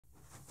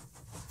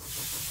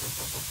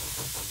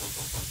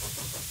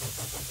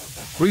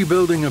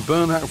Rebuilding a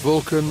Burnac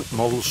Vulcan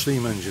model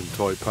steam engine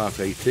toy part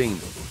 18,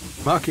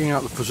 marking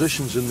out the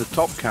positions in the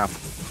top cap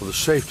for the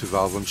safety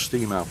valve and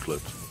steam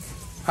outlet.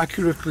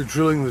 Accurately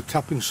drilling the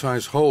tapping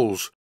size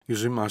holes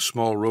using my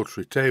small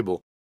rotary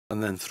table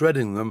and then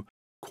threading them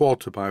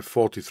 1/4 by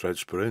 40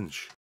 threads per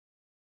inch.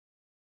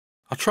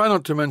 I try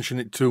not to mention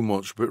it too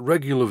much, but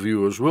regular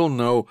viewers will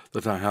know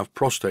that I have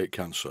prostate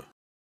cancer.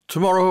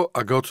 Tomorrow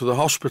I go to the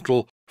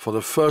hospital for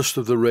the first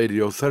of the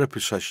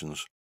radiotherapy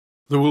sessions.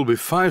 There will be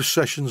 5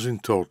 sessions in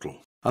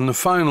total, and the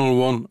final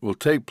one will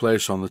take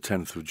place on the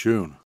 10th of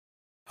June.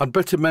 I'd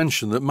better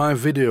mention that my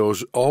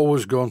videos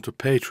always go onto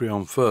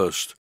Patreon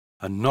first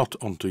and not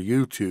onto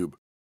YouTube,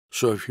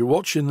 so if you're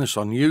watching this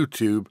on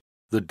YouTube,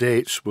 the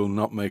dates will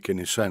not make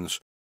any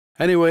sense.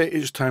 Anyway,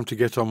 it's time to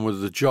get on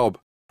with the job.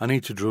 I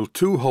need to drill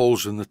 2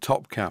 holes in the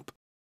top cap.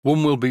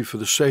 One will be for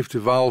the safety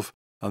valve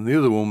and the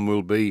other one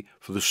will be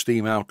for the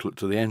steam outlet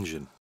to the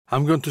engine.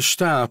 I'm going to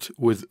start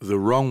with the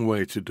wrong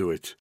way to do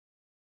it.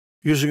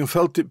 Using a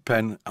felt tip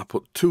pen, I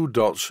put 2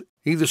 dots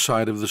either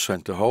side of the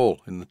centre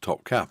hole in the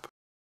top cap.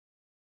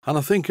 And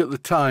I think at the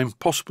time,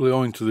 possibly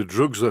owing to the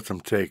drugs that I'm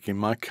taking,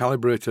 my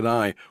calibrated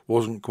eye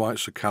wasn't quite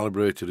so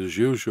calibrated as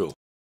usual.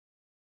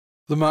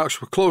 The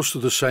marks were close to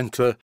the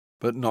centre,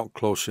 but not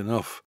close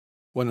enough.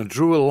 When I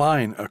drew a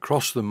line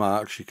across the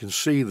marks, you can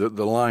see that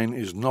the line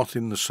is not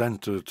in the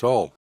centre at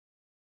all.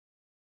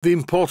 The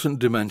important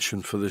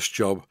dimension for this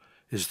job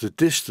is the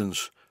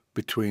distance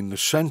between the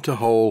centre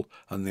hole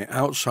and the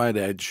outside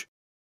edge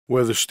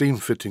where the steam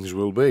fittings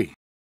will be.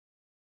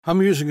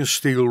 I'm using a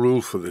steel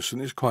rule for this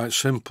and it's quite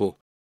simple.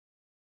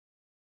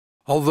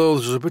 Although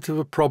there's a bit of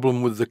a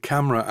problem with the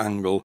camera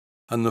angle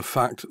and the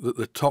fact that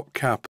the top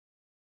cap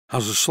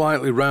has a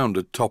slightly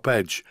rounded top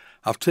edge,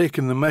 I've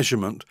taken the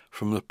measurement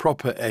from the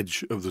proper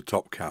edge of the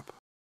top cap.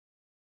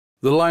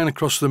 The line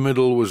across the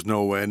middle was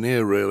nowhere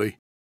near really,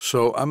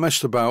 so I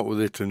messed about with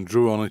it and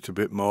drew on it a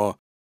bit more.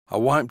 I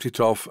wiped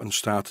it off and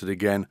started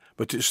again,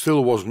 but it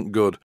still wasn't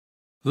good.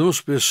 There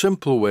must be a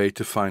simple way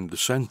to find the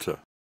centre.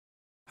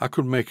 I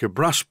could make a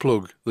brass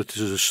plug that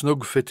is a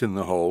snug fit in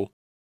the hole,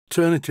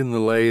 turn it in the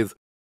lathe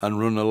and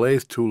run a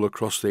lathe tool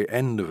across the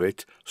end of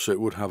it so it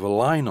would have a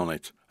line on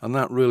it, and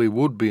that really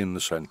would be in the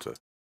centre.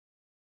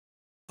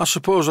 I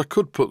suppose I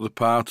could put the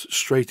part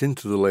straight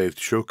into the lathe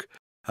chuck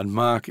and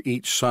mark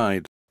each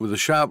side with a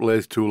sharp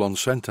lathe tool on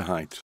centre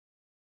height.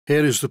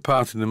 Here is the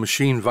part in the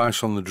machine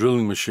vise on the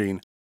drilling machine,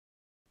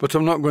 but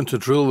I'm not going to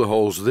drill the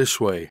holes this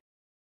way.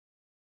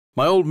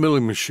 My old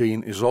milling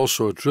machine is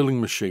also a drilling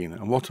machine,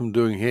 and what I'm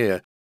doing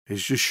here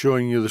is just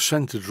showing you the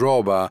centre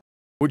drawbar,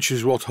 which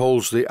is what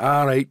holds the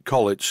R8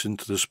 collets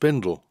into the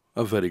spindle,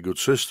 a very good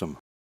system.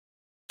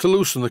 To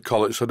loosen the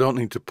collets I don't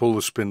need to pull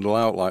the spindle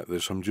out like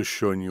this, I'm just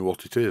showing you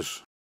what it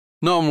is.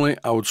 Normally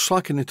I would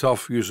slacken it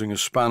off using a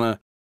spanner,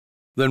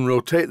 then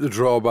rotate the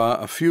drawbar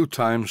a few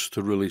times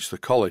to release the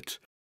collet.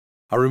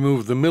 I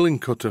remove the milling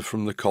cutter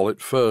from the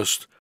collet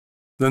first,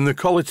 then the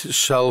collet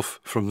itself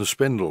from the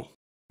spindle.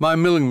 My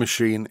milling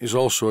machine is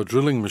also a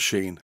drilling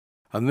machine,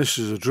 and this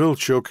is a drill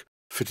chuck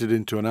fitted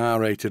into an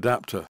R8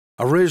 adapter.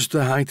 I raised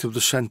the height of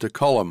the centre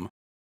column,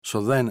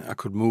 so then I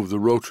could move the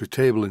rotary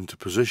table into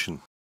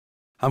position.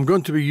 I'm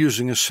going to be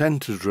using a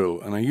centre drill,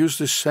 and I use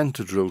this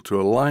centre drill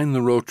to align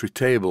the rotary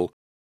table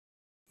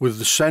with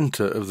the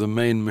centre of the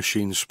main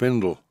machine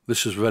spindle.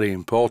 This is very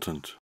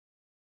important.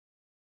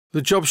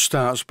 The job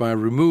starts by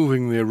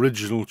removing the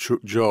original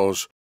chuck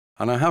jaws,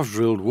 and I have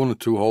drilled 1 or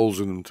 2 holes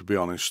in them to be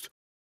honest.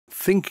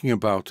 Thinking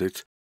about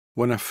it,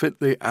 when I fit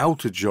the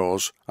outer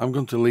jaws, I'm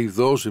going to leave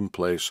those in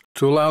place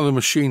to allow the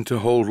machine to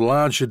hold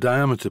larger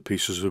diameter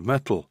pieces of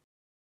metal.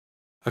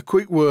 A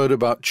quick word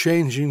about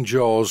changing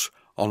jaws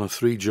on a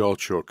 3-jaw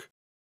chuck.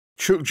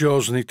 Chuck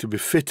jaws need to be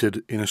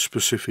fitted in a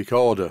specific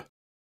order.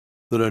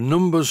 There are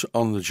numbers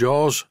on the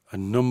jaws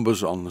and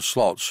numbers on the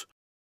slots.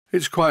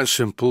 It's quite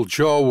simple.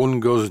 Jaw 1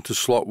 goes into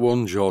slot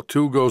 1, jaw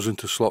 2 goes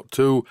into slot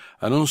 2,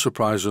 and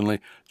unsurprisingly,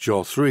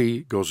 jaw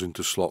 3 goes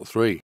into slot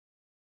 3.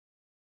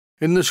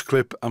 In this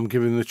clip, I'm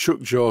giving the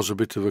chuck jaws a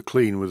bit of a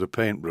clean with a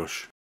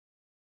paintbrush.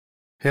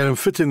 Here I'm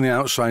fitting the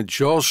outside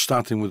jaws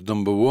starting with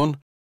number 1,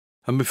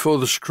 and before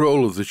the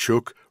scroll of the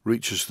chuck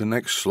reaches the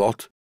next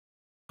slot,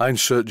 I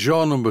insert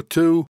jaw number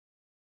 2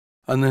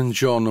 and then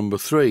jaw number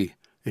 3.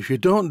 If you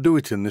don't do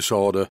it in this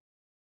order,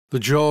 the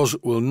jaws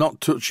will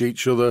not touch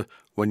each other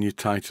when you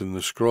tighten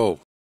the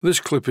scroll. This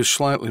clip is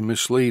slightly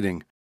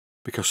misleading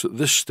because at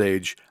this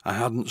stage I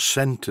hadn't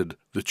centred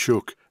the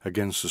chuck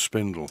against the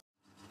spindle.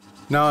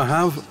 Now I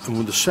have, and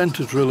with the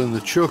centre drill in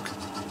the chuck,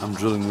 I'm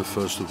drilling the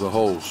first of the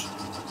holes.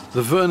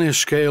 The vernier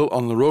scale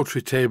on the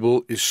rotary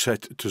table is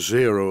set to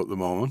 0 at the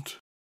moment.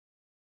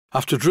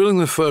 After drilling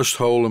the first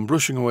hole and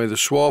brushing away the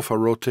swarf, I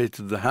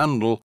rotated the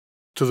handle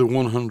to the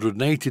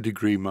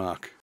 180-degree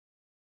mark.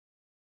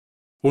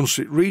 Once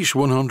it reached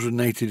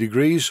 180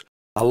 degrees,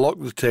 I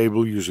locked the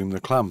table using the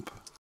clamp.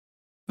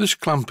 This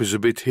clamp is a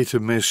bit hit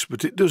and miss,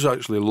 but it does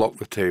actually lock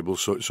the table,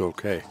 so it's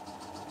okay.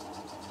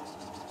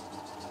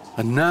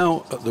 And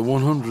now, at the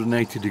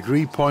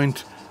 180-degree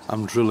point,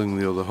 I'm drilling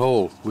the other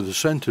hole with a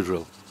centre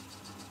drill.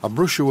 I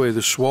brush away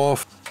the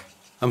swarf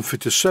and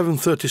fit a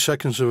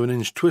 7/32 of an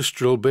inch twist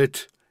drill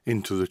bit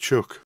into the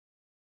chuck.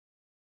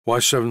 Why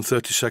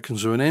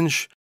 7/32 of an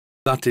inch?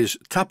 That is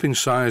tapping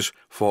size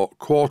for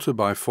 1/4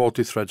 by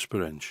 40 threads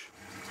per inch.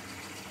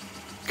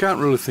 Can't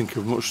really think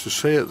of much to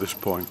say at this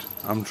point.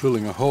 I'm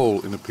drilling a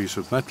hole in a piece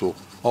of metal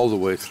all the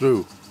way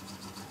through.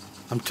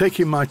 I'm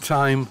taking my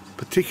time,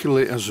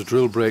 particularly as the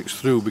drill breaks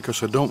through,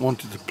 because I don't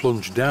want it to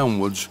plunge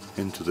downwards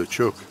into the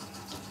chuck.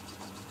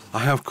 I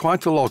have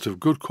quite a lot of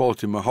good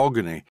quality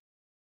mahogany,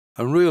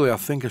 and really I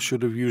think I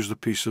should have used a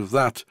piece of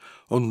that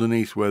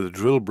underneath where the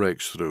drill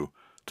breaks through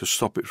to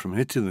stop it from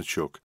hitting the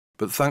chuck,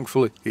 but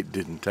thankfully it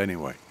didn't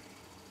anyway.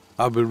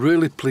 I'll be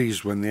really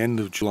pleased when the end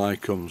of July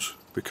comes,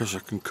 because I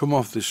can come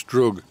off this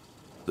drug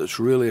that's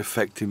really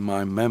affecting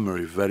my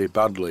memory very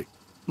badly.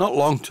 Not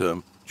long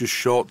term, just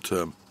short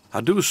term. I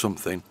do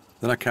something,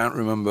 then I can't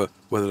remember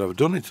whether I've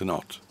done it or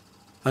not.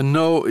 And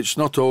no, it's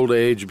not old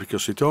age,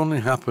 because it only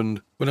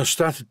happened when I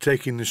started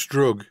taking this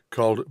drug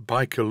called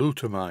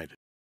bicalutamide.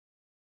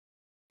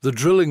 The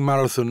drilling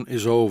marathon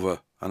is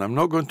over, and I'm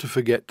not going to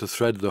forget to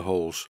thread the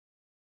holes.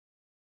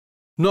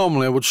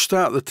 Normally I would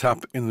start the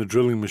tap in the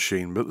drilling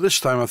machine, but this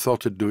time I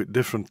thought I'd do it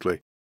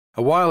differently.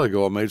 A while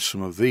ago I made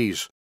some of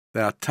these.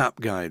 They are tap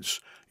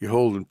guides. You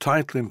hold them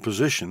tightly in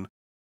position,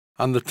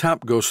 and the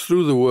tap goes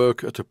through the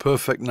work at a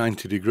perfect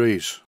 90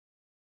 degrees.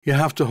 You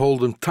have to hold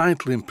them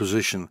tightly in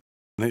position,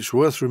 and it's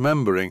worth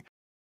remembering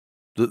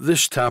that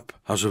this tap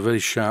has a very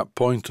sharp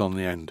point on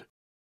the end.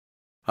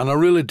 And I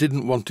really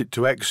didn't want it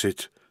to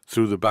exit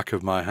through the back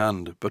of my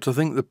hand, but I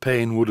think the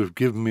pain would have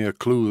given me a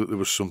clue that there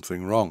was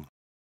something wrong.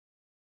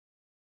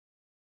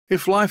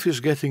 If life is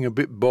getting a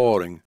bit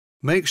boring,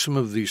 make some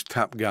of these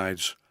tap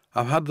guides.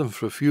 I've had them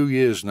for a few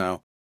years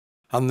now,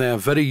 and they are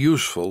very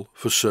useful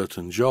for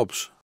certain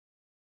jobs.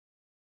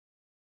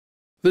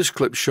 This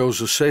clip shows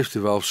the safety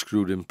valve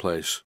screwed in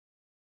place.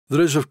 There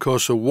is of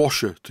course a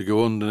washer to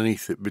go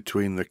underneath it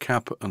between the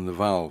cap and the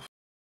valve.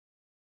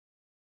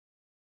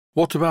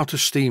 What about a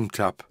steam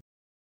tap?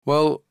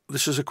 Well,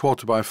 this is a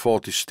 1/4 by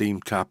 40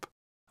 steam tap,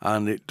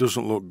 and it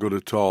doesn't look good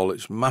at all.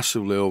 It's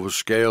massively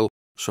overscale,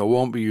 so I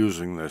won't be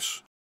using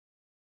this.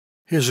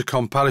 Here's a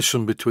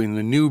comparison between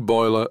the new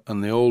boiler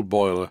and the old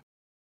boiler.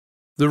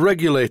 The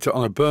regulator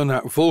on a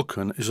Burnac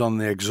Vulcan is on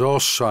the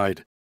exhaust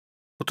side,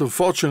 but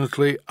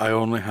unfortunately I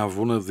only have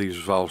one of these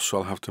valves, so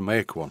I'll have to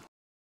make one.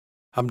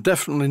 I'm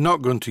definitely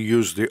not going to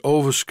use the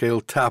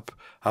overscale tap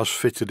as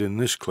fitted in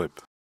this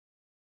clip.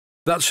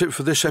 That's it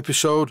for this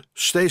episode.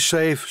 Stay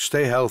safe,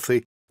 stay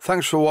healthy.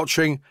 Thanks for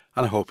watching,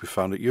 and I hope you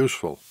found it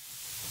useful.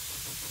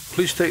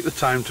 Please take the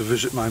time to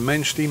visit my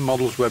Mainsteam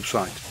Models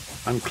website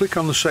and click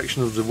on the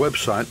section of the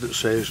website that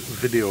says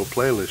Video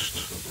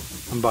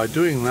Playlists. And by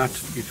doing that,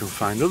 you can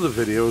find other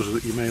videos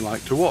that you may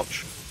like to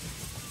watch.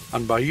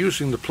 And by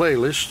using the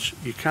playlists,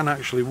 you can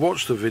actually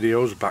watch the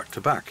videos back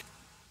to back.